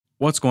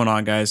What's going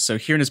on, guys? So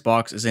here in this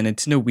box is a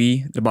Nintendo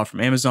Wii that I bought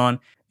from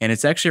Amazon, and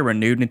it's actually a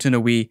renewed Nintendo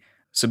Wii.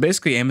 So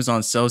basically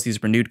Amazon sells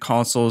these renewed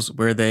consoles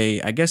where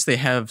I guess they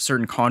have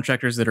certain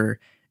contractors that are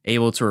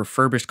able to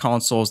refurbish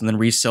consoles and then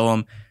resell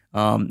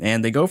them.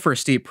 And they go for a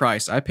steep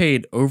price. I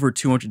paid over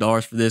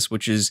 $200 for this,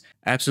 which is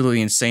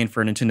absolutely insane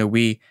for a Nintendo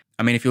Wii.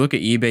 I mean, if you look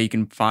at eBay, you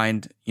can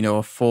find,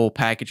 a full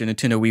package of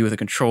Nintendo Wii with a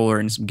controller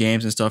and some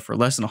games and stuff for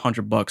less than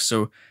 $100.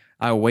 So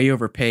I way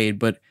overpaid,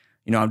 but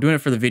I'm doing it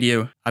for the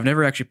video. I've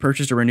never actually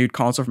purchased a renewed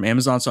console from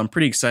Amazon, so I'm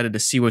pretty excited to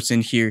see what's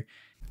in here.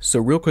 So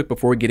real quick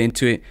before we get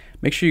into it,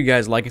 make sure you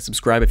guys like and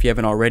subscribe if you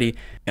haven't already.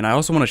 And I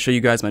also want to show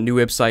you guys my new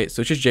website.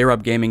 So it's just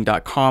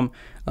jrobgaming.com.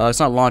 It's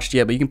not launched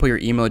yet, but you can put your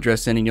email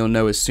address in and you'll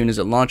know as soon as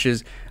it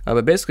launches.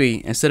 But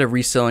basically, instead of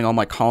reselling all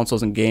my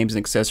consoles and games and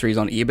accessories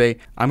on eBay,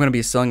 I'm going to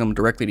be selling them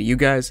directly to you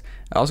guys.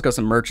 I also got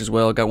some merch as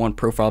well. I got one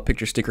profile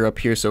picture sticker up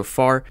here so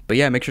far. But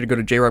yeah, make sure to go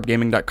to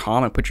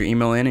jrobgaming.com and put your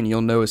email in and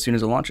you'll know as soon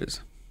as it launches.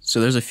 So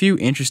there's a few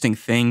interesting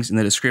things in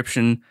the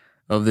description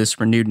of this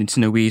renewed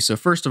Nintendo Wii. So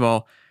first of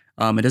all,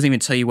 it doesn't even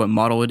tell you what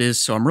model it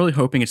is, so I'm really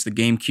hoping it's the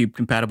GameCube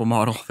compatible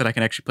model that I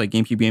can actually play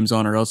GameCube games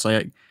on, or else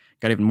I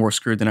got even more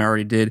screwed than I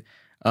already did.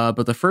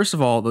 But first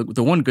of all,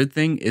 the one good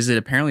thing is it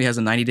apparently has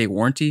a 90-day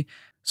warranty.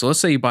 So let's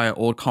say you buy an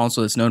old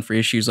console that's known for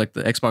issues like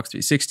the Xbox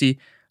 360,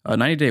 a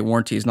 90-day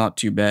warranty is not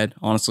too bad,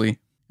 honestly.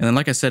 And then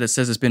like I said, it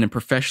says it's been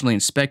professionally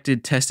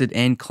inspected, tested,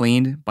 and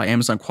cleaned by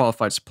Amazon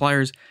qualified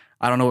suppliers.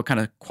 I don't know what kind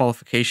of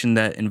qualification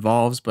that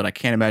involves, but I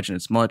can't imagine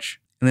it's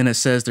much. And then it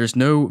says there's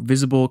no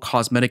visible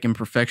cosmetic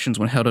imperfections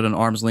when held at an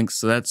arm's length,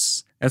 so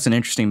that's an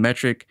interesting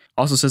metric.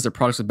 Also says that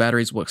products with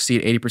batteries will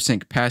exceed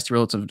 80% capacity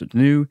relative to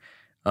new.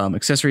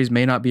 Accessories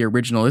may not be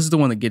original. This is the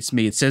one that gets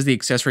me. It says the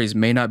accessories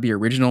may not be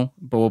original,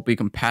 but will be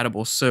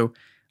compatible. So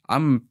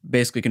I'm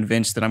basically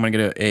convinced that I'm going to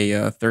get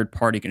a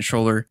third-party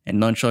controller and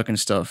nunchuck and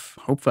stuff.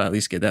 Hopefully I at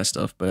least get that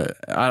stuff, but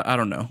I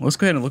don't know. Let's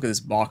go ahead and look at this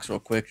box real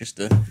quick just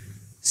to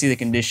see the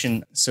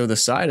condition. So the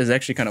side is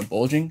actually kind of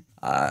bulging.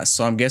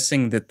 So I'm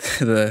guessing that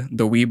the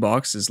Wii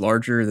box is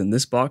larger than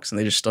this box and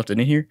they just stuffed it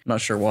in here. I'm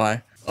not sure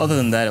why. Other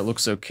than that, it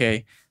looks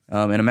okay.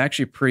 And I'm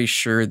actually pretty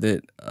sure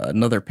that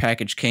another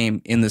package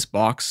came in this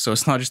box. So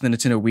it's not just the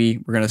Nintendo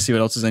Wii. We're going to see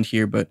what else is in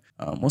here, but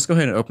let's go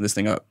ahead and open this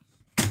thing up.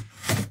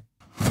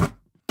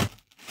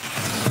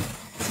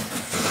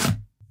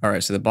 All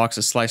right, so the box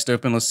is sliced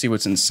open. Let's see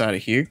what's inside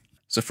of here.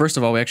 So first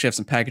of all, we actually have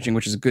some packaging,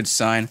 which is a good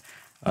sign.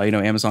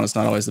 Amazon is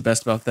not always the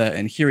best about that.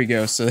 And here we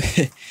go. So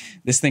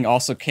this thing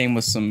also came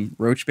with some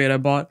roach bait I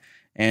bought.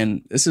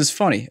 And this is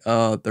funny.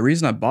 The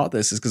reason I bought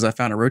this is because I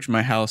found a roach in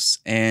my house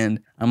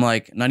and I'm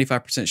like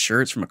 95%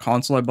 sure it's from a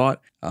console I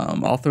bought.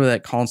 I'll throw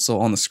that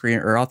console on the screen,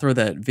 or I'll throw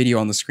that video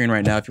on the screen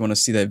right now if you want to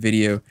see that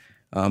video.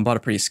 Bought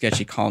a pretty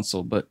sketchy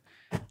console, but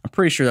I'm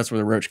pretty sure that's where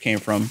the roach came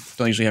from.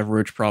 Don't usually have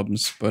roach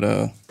problems,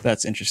 but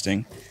that's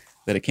interesting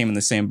that it came in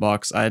the same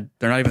box. They're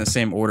not even the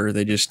same order.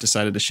 They just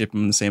decided to ship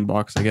them in the same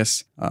box, I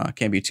guess.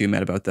 Can't be too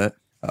mad about that.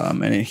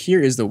 And then here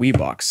is the Wii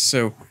box.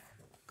 So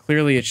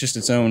clearly it's just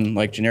its own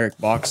like generic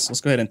box.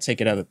 Let's go ahead and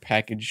take it out of the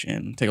package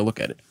and take a look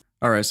at it.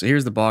 All right, so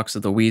here's the box that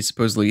the Wii is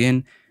supposedly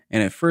in.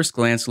 And at first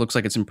glance, it looks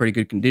like it's in pretty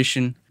good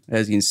condition.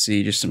 As you can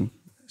see, just some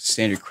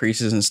standard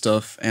creases and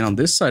stuff. And on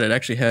this side, it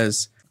actually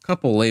has a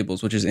couple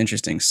labels, which is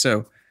interesting.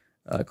 So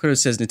clearly it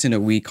says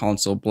Nintendo Wii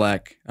console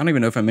black. I don't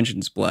even know if I mentioned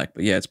it's black,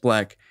 but yeah, it's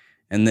black.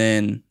 And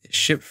then it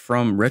shipped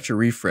from Retro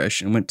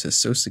Refresh and went to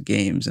Sosa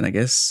Games. And I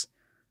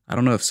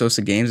don't know if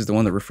Sosa Games is the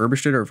one that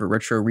refurbished it or for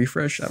Retro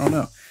Refresh. I don't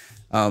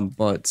know.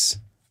 But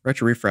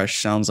Retro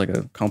Refresh sounds like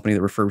a company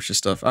that refurbishes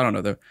stuff. I don't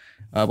know though.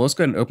 But let's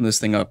go ahead and open this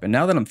thing up. And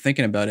now that I'm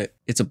thinking about it,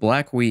 it's a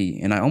black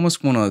Wii. And I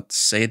almost want to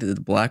say that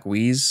the black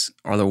Wiis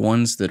are the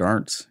ones that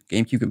aren't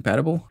GameCube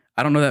compatible.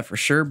 I don't know that for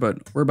sure, but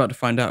we're about to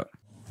find out.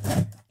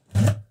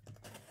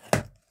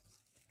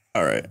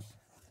 All right.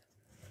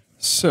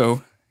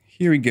 So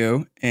here we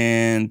go,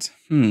 and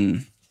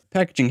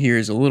packaging here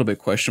is a little bit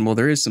questionable.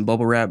 There is some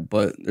bubble wrap,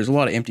 but there's a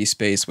lot of empty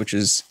space, which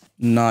is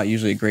not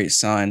usually a great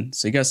sign.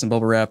 So you got some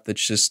bubble wrap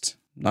that's just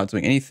not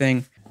doing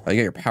anything. You got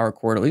your power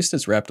cord. At least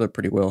it's wrapped up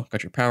pretty well.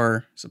 Got your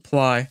power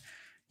supply.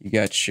 You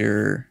got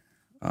your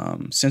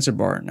sensor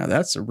bar. Now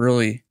that's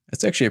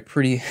actually a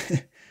pretty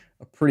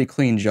a pretty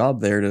clean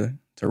job there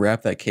to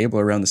wrap that cable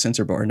around the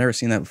sensor bar. I've never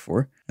seen that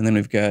before. And then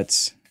we've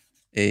got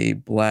a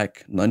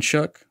black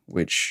nunchuck,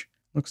 which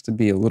looks to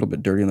be a little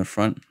bit dirty on the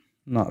front.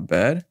 Not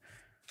bad.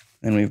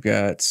 Then we've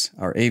got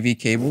our AV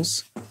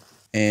cables.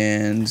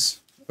 And,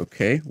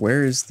 okay,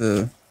 where is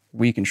the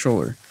Wii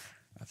controller?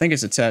 I think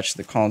it's attached to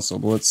the console,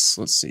 but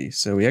let's see.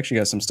 So we actually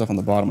got some stuff on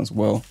the bottom as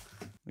well.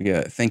 We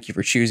got thank you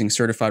for choosing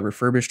certified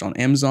refurbished on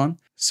Amazon.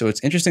 So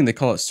it's interesting they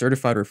call it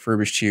certified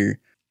refurbished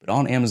here, but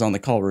on Amazon they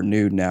call it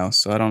renewed now.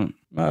 So I don't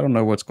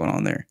know what's going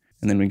on there.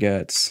 And then we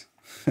got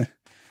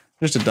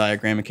just a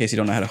diagram in case you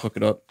don't know how to hook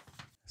it up.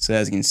 So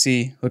as you can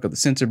see, hook up the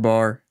sensor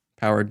bar,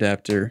 power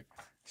adapter,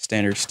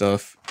 standard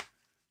stuff.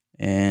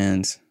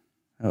 And,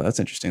 oh,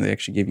 that's interesting. They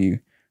actually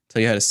tell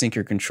you how to sync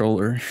your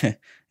controller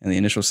in the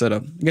initial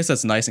setup. I guess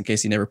that's nice in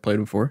case you never played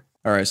before.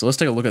 All right, so let's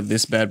take a look at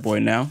this bad boy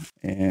now.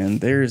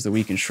 And there's the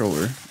Wii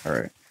controller. All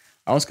right,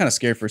 I was kind of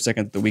scared for a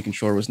second that the Wii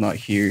controller was not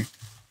here.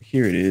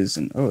 Here it is,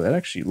 and oh, that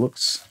actually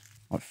looks,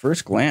 at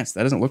first glance,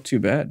 that doesn't look too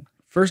bad.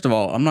 First of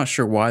all, I'm not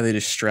sure why they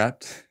just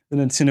strapped the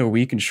Nintendo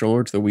Wii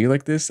controller to the Wii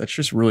like this. That's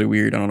just really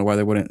weird. I don't know why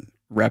they wouldn't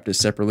wrap it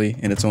separately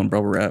in its own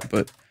bubble wrap,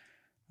 but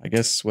I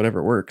guess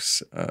whatever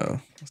works.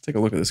 Let's take a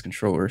look at this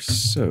controller.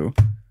 So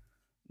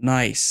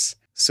nice.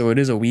 So it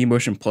is a Wii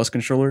Motion Plus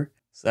controller.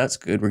 So that's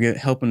good. We're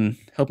helping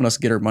us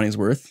get our money's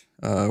worth.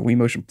 Wii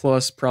Motion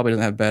Plus probably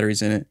doesn't have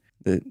batteries in it.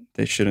 That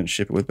they shouldn't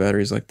ship it with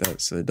batteries like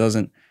that, so it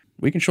doesn't.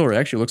 Wii controller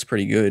actually looks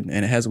pretty good,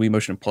 and it has Wii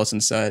Motion Plus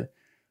inside.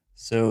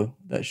 So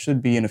that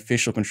should be an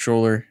official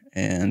controller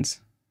and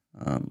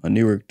a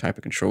newer type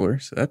of controller.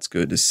 So that's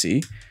good to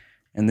see.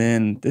 And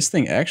then this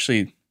thing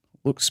actually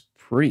looks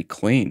pretty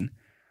clean.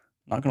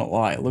 Not gonna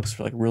lie, it looks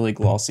like really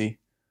glossy.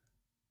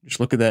 Just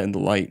look at that in the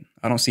light.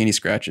 I don't see any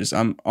scratches.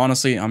 I'm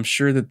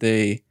sure that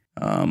they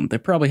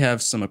probably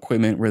have some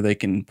equipment where they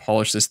can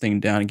polish this thing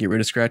down and get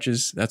rid of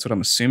scratches. That's what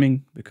I'm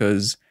assuming,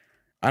 because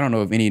I don't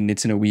know of any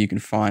Nintendo Wii you can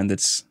find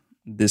that's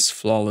this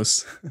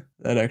flawless.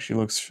 That actually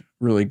looks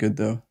really good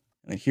though.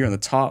 And here on the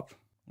top,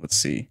 let's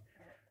see.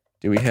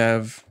 Do we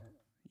have,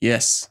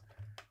 yes,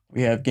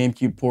 we have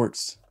GameCube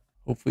ports.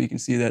 Hopefully you can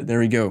see that. There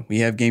we go. We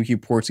have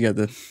GameCube ports. We got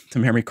the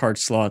memory card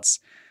slots.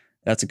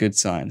 That's a good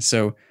sign.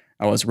 So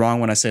I was wrong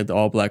when I said the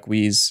all black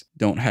Wiis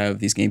don't have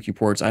these GameCube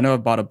ports. I know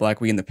I've bought a black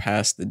Wii in the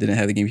past that didn't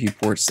have the GameCube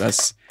ports.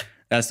 That's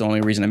the only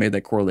reason I made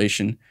that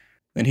correlation.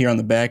 Then here on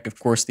the back, of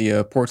course,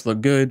 the ports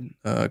look good,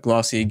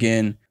 glossy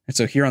again. And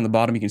so here on the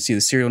bottom, you can see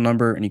the serial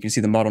number and you can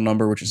see the model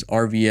number, which is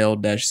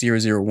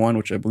RVL-001,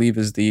 which I believe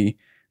is the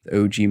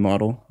OG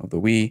model of the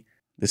Wii.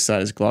 This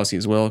side is glossy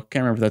as well.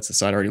 Can't remember if that's the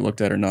side I already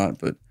looked at or not,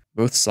 but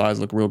both sides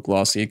look real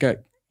glossy. It got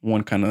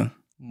one kind of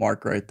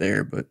mark right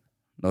there, but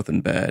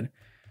nothing bad.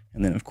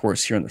 And then, of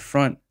course, here on the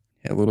front,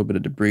 a little bit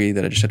of debris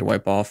that I just had to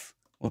wipe off.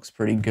 Looks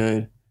pretty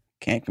good.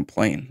 Can't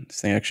complain.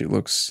 This thing actually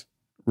looks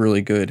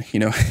really good.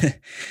 You know,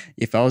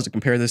 if I was to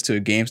compare this to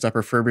a GameStop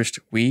refurbished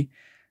Wii,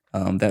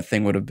 that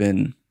thing would have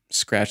been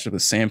scratched up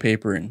with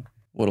sandpaper and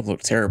would have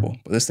looked terrible.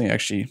 But this thing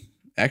actually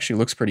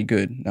looks pretty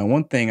good. Now,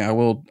 one thing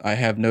I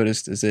have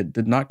noticed is it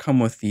did not come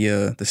with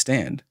the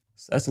stand.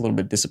 So that's a little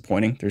bit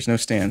disappointing. There's no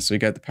stand. So you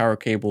got the power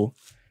cable,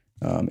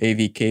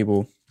 AV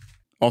cable,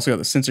 also got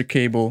the sensor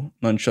cable,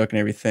 nunchuck and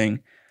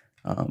everything,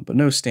 but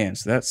no stand.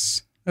 So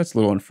that's a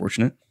little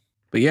unfortunate.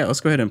 But yeah, let's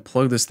go ahead and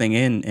plug this thing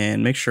in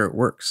and make sure it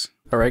works.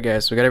 All right,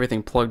 guys, so we got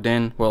everything plugged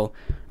in. Well,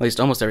 at least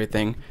almost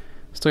everything.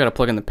 Still got to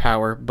plug in the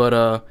power,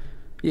 but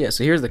yeah.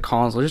 So here's the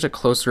console. Just a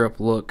closer up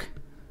look,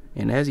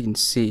 and as you can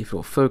see, if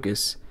it'll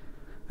focus,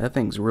 that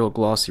thing's real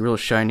glossy, real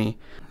shiny.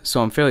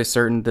 So I'm fairly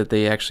certain that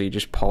they actually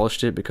just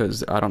polished it,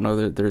 because I don't know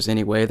that there's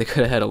any way they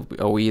could have had a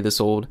Wii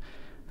this old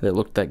that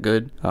looked that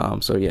good.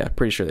 So yeah,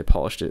 pretty sure they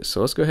polished it.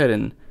 So let's go ahead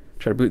and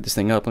try to boot this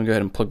thing up. Let me go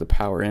ahead and plug the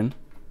power in.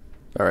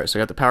 All right, so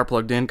I got the power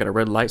plugged in, got a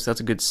red light, so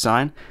that's a good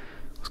sign.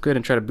 Let's go ahead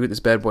and try to boot this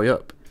bad boy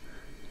up.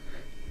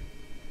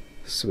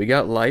 So we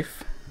got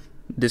life.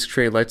 Disc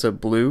tray lights up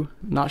blue.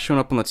 Not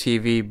showing up on the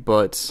TV,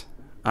 but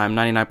I'm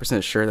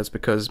 99% sure that's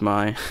because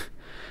I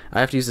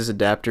have to use this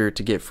adapter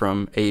to get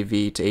from AV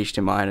to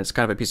HDMI, and it's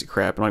kind of a piece of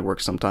crap. It only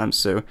works sometimes,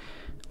 so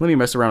let me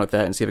mess around with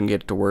that and see if I can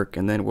get it to work,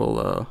 and then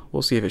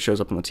we'll see if it shows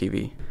up on the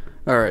TV.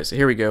 All right, so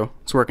here we go.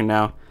 It's working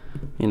now.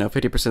 You know,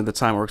 50% of the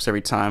time works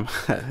every time.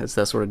 It's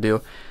that sort of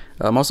deal.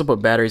 Also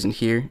put batteries in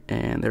here,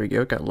 and there we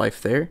go. Got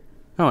life there.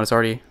 Oh, and it's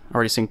already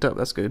synced up.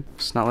 That's good.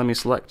 It's not letting me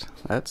select.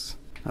 That's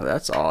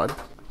odd.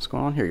 What's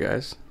going on here,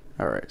 guys?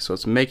 All right, so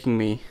it's making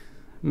me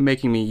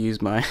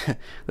use my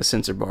the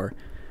sensor bar.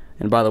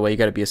 And by the way, you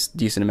got to be a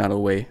decent amount of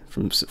the way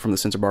from the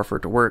sensor bar for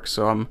it to work.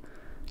 So I'm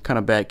kind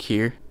of back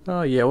here.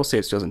 Oh yeah, we'll say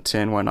it's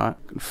 2010. Why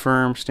not?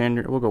 Confirm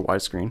standard. We'll go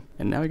widescreen.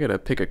 And now we got to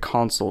pick a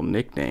console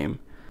nickname.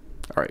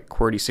 All right,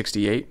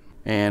 QWERTY68.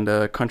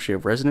 And country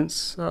of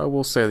residence,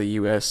 we'll say the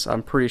US.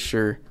 I'm pretty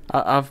sure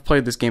I've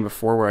played this game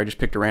before where I just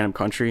picked a random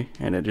country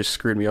and it just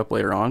screwed me up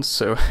later on,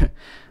 so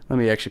let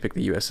me actually pick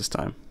the US this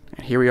time.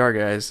 And here we are,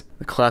 guys,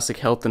 the classic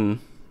health and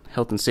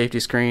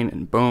safety screen,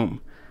 and boom,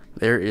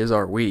 there is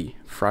our Wii.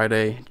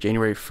 Friday,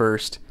 January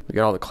 1st. We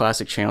got all the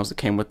classic channels that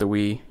came with the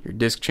Wii: your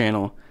disc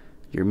channel,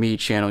 your Me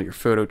channel, your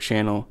photo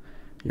channel,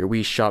 your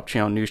Wii shop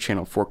channel, news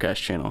channel,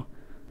 forecast channel.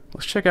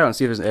 Let's check out and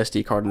see if there's an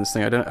SD card in this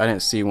thing. I didn't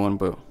see one,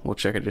 but we'll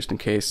check it just in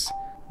case.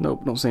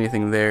 Nope, don't see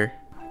anything there.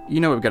 You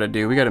know what we've got to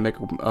do. We got to make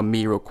a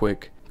Me real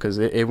quick, because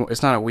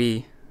it's not a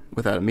Wii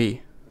without a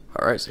Me.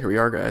 Alright, so here we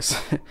are,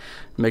 guys.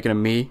 Making a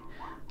Me.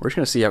 We're just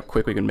going to see how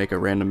quick we can make a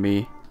random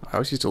Me. I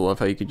always used to love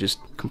how you could just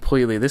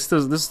completely... This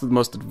is the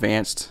most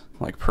advanced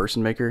like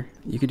person maker.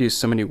 You could do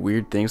so many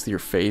weird things with your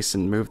face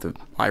and move the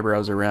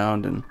eyebrows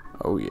around, and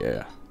oh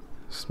yeah.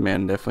 This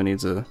man definitely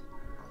needs a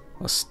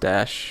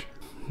stash.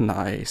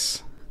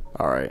 Nice.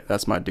 Alright,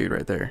 that's my dude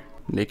right there.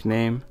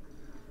 Nickname,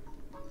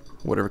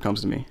 whatever comes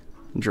to me.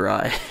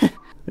 Dry.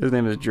 His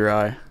name is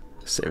Dry.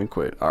 Save and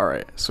quit.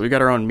 Alright, so we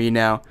got our own Me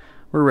now.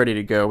 We're ready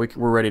to go.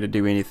 We're ready to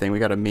do anything. We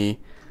got a Me.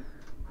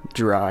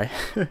 Dry.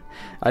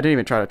 I didn't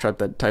even try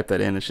to type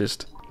that in. It's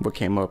just what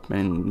came up,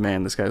 and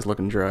man, this guy's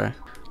looking dry.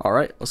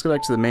 Alright, let's go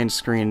back to the main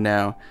screen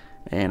now.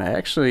 And I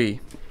actually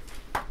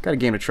got a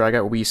game to try. I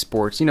got Wii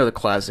Sports. You know the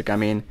classic. I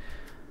mean,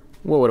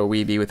 what would a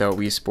Wii be without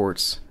Wii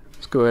Sports?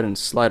 Let's go ahead and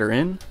slide her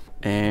in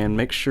and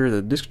make sure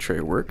the disc tray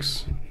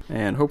works.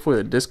 And hopefully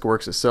the disc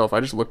works itself. I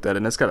just looked at it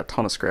and it's got a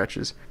ton of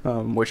scratches.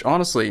 Which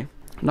honestly,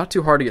 not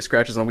too hard to get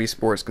scratches on Wii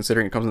Sports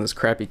considering it comes in this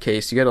crappy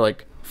case. You gotta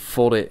like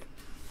fold it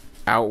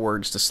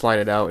outwards to slide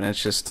it out and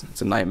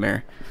it's a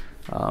nightmare.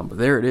 But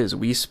there it is,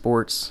 Wii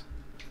Sports.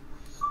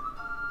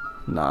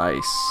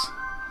 Nice.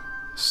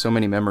 So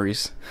many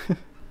memories.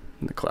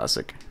 The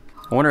classic.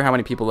 I wonder how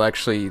many people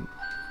actually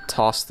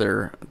tossed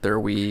their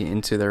Wii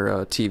into their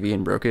TV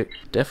and broke it.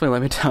 Definitely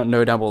let me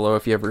know down below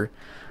if you ever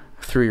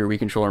threw your Wii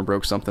controller and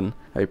broke something.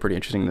 That'd be pretty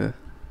interesting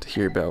to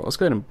hear about. Let's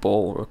go ahead and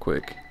bowl real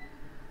quick.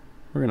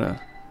 We're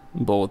gonna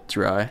bowl with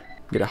dry,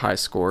 get a high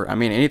score. I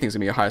mean, anything's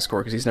gonna be a high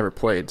score because he's never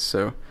played,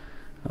 so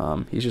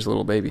he's just a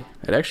little baby.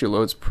 It actually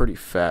loads pretty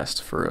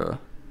fast for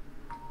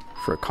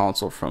a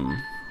console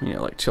from, you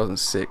know, like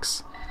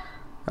 2006.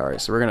 All right,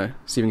 so we're gonna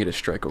see if we can get a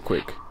strike real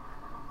quick.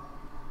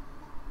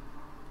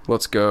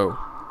 Let's go.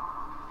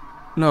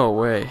 No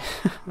way.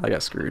 I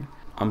got screwed.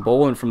 I'm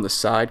bowling from the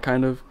side,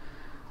 kind of.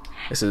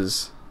 This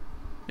is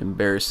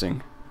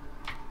embarrassing.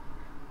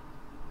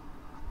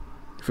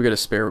 If we get a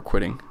spare, we're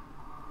quitting.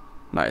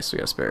 Nice, we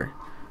got a spare.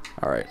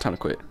 Alright, time to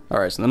quit.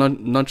 Alright, so the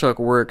nunchuck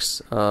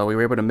works. We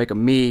were able to make a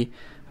Mii.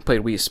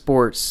 Played Wii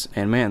Sports,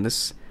 and man,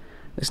 this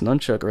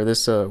nunchuck, or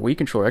this Wii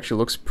controller actually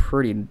looks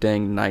pretty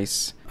dang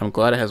nice. I'm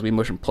glad it has Wii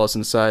Motion Plus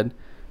inside.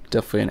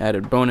 Definitely an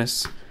added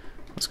bonus.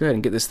 Let's go ahead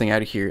and get this thing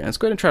out of here, and let's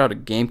go ahead and try out a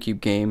GameCube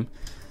game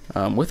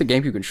with a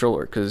GameCube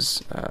controller,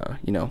 because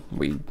you know,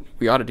 we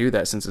ought to do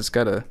that since it's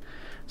got the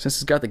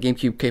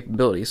GameCube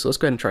capability. So let's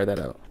go ahead and try that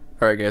out.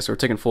 All right, guys, so we're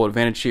taking full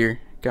advantage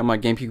here. Got my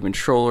GameCube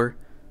controller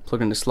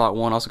plugged into slot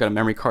 1. Also got a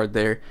memory card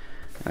there.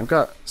 And I've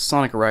got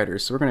Sonic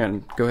Riders, so we're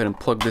gonna go ahead and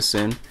plug this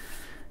in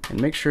and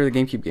make sure the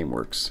GameCube game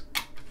works.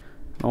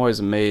 I'm always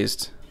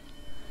amazed,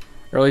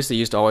 or at least it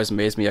used to always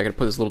amaze me. I could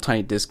put this little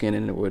tiny disc in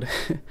and it would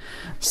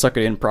suck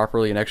it in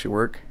properly and actually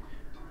work.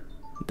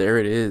 There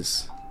it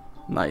is.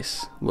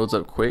 Nice. Loads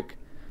up quick.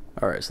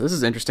 Alright, so this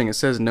is interesting. It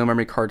says no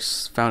memory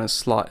cards found in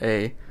slot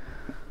A,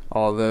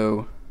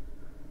 although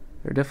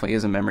there definitely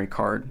is a memory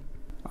card.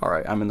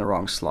 Alright, I'm in the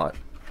wrong slot.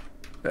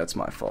 That's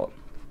my fault.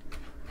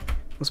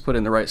 Let's put it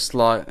in the right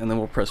slot and then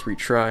we'll press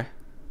retry.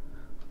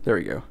 There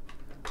we go.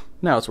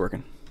 Now it's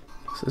working.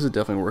 So this is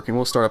definitely working.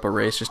 We'll start up a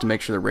race just to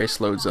make sure the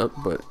race loads up,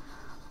 but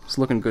it's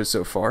looking good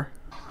so far.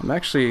 I'm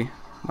actually,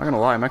 not gonna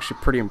lie, I'm actually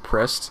pretty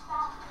impressed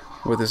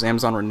with this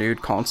Amazon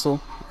Renewed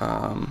console.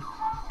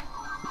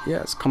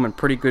 Yeah, it's come in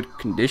pretty good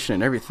condition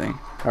and everything.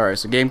 Alright,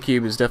 so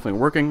GameCube is definitely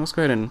working. Let's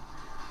go ahead and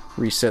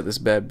reset this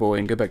bad boy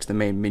and go back to the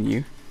main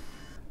menu.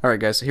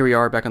 Alright guys, so here we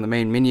are back on the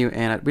main menu,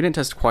 and we didn't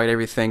test quite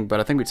everything, but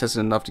I think we tested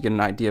enough to get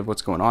an idea of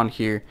what's going on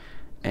here,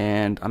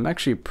 and I'm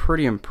actually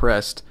pretty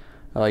impressed.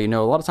 You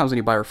know, a lot of times when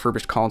you buy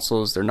refurbished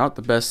consoles, they're not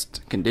the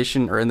best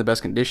condition, or in the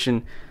best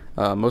condition.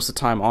 Most of the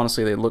time,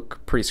 honestly, they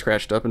look pretty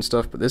scratched up and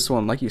stuff, but this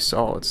one, like you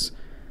saw,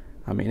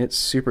 I mean, it's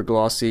super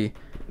glossy.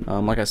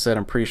 Like I said,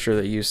 I'm pretty sure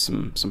they used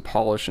some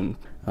polish, and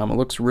it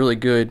looks really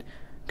good.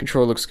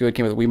 Controller looks good.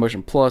 Came with a Wii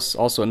Motion Plus,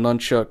 also a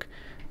nunchuck.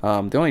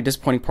 The only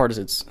disappointing part is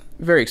it's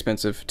very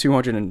expensive,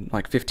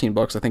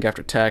 $215 I think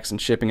after tax and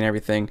shipping and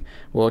everything.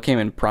 Well, it came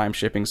in Prime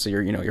shipping, so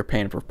you're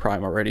paying for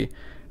Prime already.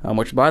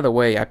 Which, by the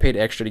way, I paid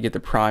extra to get the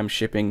Prime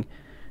shipping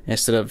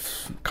instead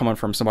of coming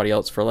from somebody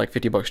else for like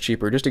 $50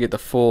 cheaper, just to get the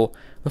full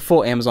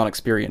Amazon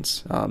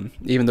experience.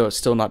 Even though it's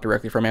still not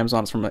directly from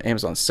Amazon, it's from an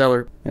Amazon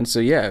seller. And so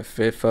yeah,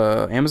 if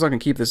Amazon can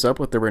keep this up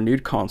with the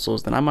renewed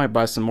consoles, then I might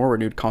buy some more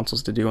renewed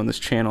consoles to do on this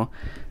channel,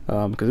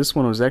 because this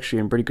one was actually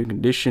in pretty good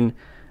condition.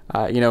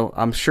 You know,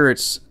 I'm sure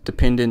it's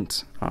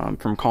dependent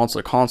from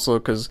console to console,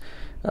 because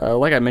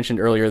like I mentioned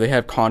earlier, they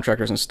have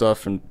contractors and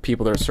stuff and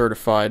people that are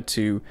certified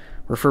to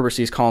refurbish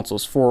these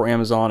consoles for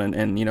Amazon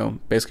and you know,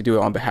 basically do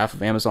it on behalf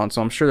of Amazon.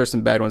 So I'm sure there's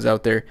some bad ones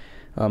out there.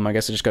 I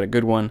guess I just got a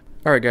good one.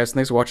 Alright guys,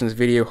 thanks for watching this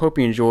video. Hope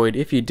you enjoyed.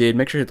 If you did,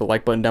 make sure to hit the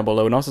like button down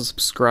below and also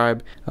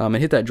subscribe, and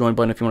hit that join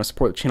button if you want to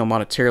support the channel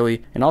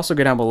monetarily. And also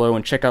go down below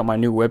and check out my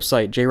new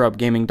website,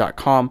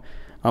 jrobgaming.com.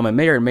 It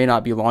may or may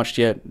not be launched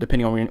yet,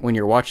 depending on when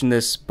you're watching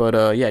this.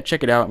 But yeah,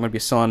 check it out. I'm going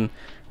to be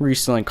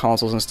reselling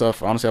consoles and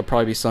stuff. Honestly, I'll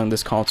probably be selling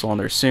this console on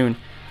there soon.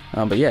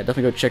 But yeah,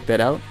 definitely go check that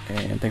out.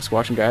 And thanks for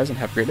watching, guys, and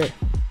have a great day.